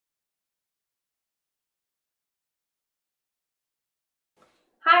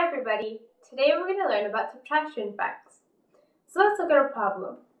Hi everybody! Today we're going to learn about subtraction facts. So let's look at a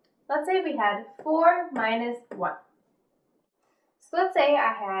problem. Let's say we had 4 minus 1. So let's say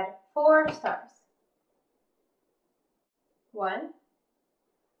I had 4 stars. 1,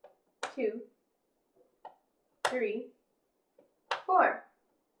 2, 3, 4.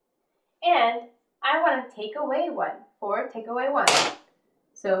 And I want to take away 1. 4, take away 1.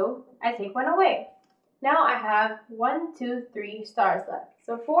 So I take 1 away. Now I have 1, 2, 3 stars left.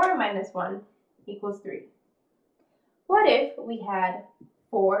 So 4 minus 1 equals 3. What if we had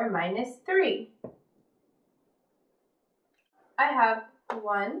 4 minus 3? I have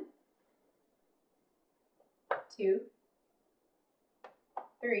 1, 2,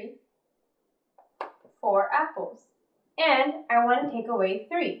 3, 4 apples. And I want to take away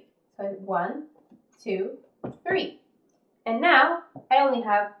 3. So 1, 2, 3. And now I only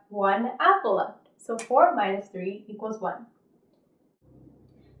have 1 apple left. So 4 minus 3 equals 1.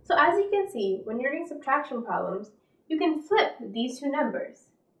 So as you can see, when you're doing subtraction problems, you can flip these two numbers,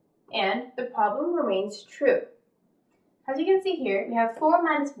 and the problem remains true. As you can see here, we have 4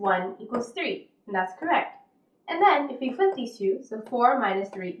 minus 1 equals 3, and that's correct. And then if we flip these two, so 4 minus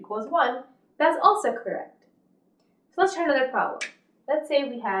 3 equals 1, that's also correct. So let's try another problem. Let's say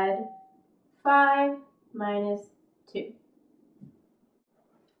we had 5 minus 2.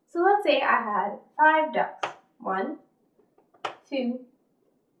 So let's say I had 5 ducks. 1, 2,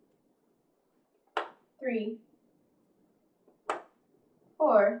 3,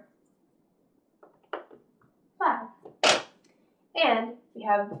 4, 5. And we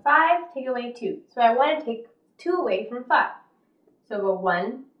have 5 take away 2. So I want to take 2 away from 5. So go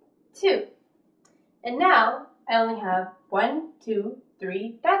 1, 2. And now I only have 1, 2,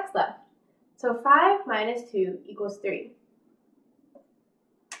 3 ducks left. So 5 minus 2 equals 3.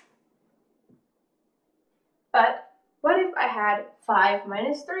 But what if I had 5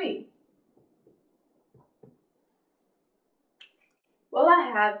 minus 3? Well, I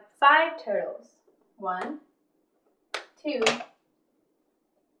have 5 turtles. 1, 2,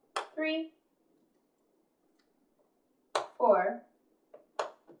 3, 4,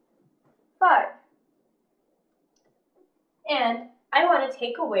 5. And I want to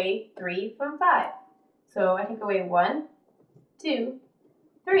take away 3 from 5. So I take away 1, 2,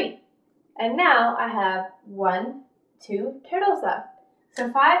 3. And now I have 1, 2 turtles left.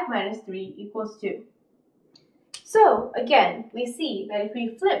 So 5 minus 3 equals 2. So again, we see that if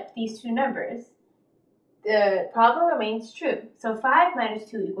we flip these two numbers, the problem remains true. So 5 minus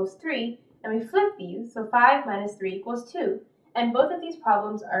 2 equals 3, and we flip these, so 5 minus 3 equals 2. And both of these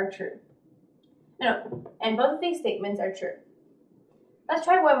problems are true. And both of these statements are true. Let's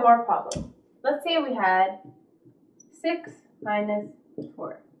try one more problem. Let's say we had 6 minus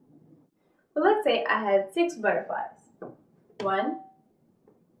 4. Well, let's say I had 6 butterflies. 1,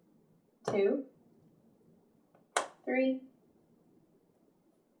 2, 3,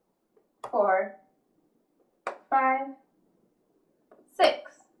 4, 5,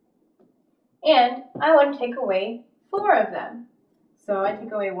 6. And I want to take away 4 of them. So I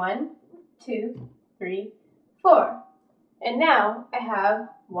take away 1, 2, 3, 4. And now I have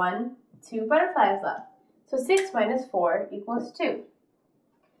 1, 2 butterflies left. So 6 minus 4 equals 2.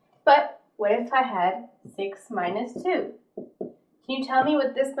 But what if I had 6 minus 2? Can you tell me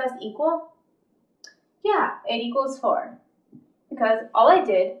what this must equal? Yeah, it equals 4. Because all I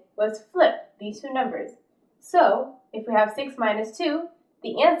did was flip these two numbers. So if we have 6 minus 2,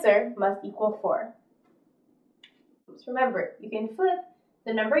 the answer must equal 4. Just remember, you can flip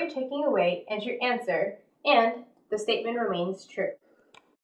the number you're taking away as your answer, and the statement remains true.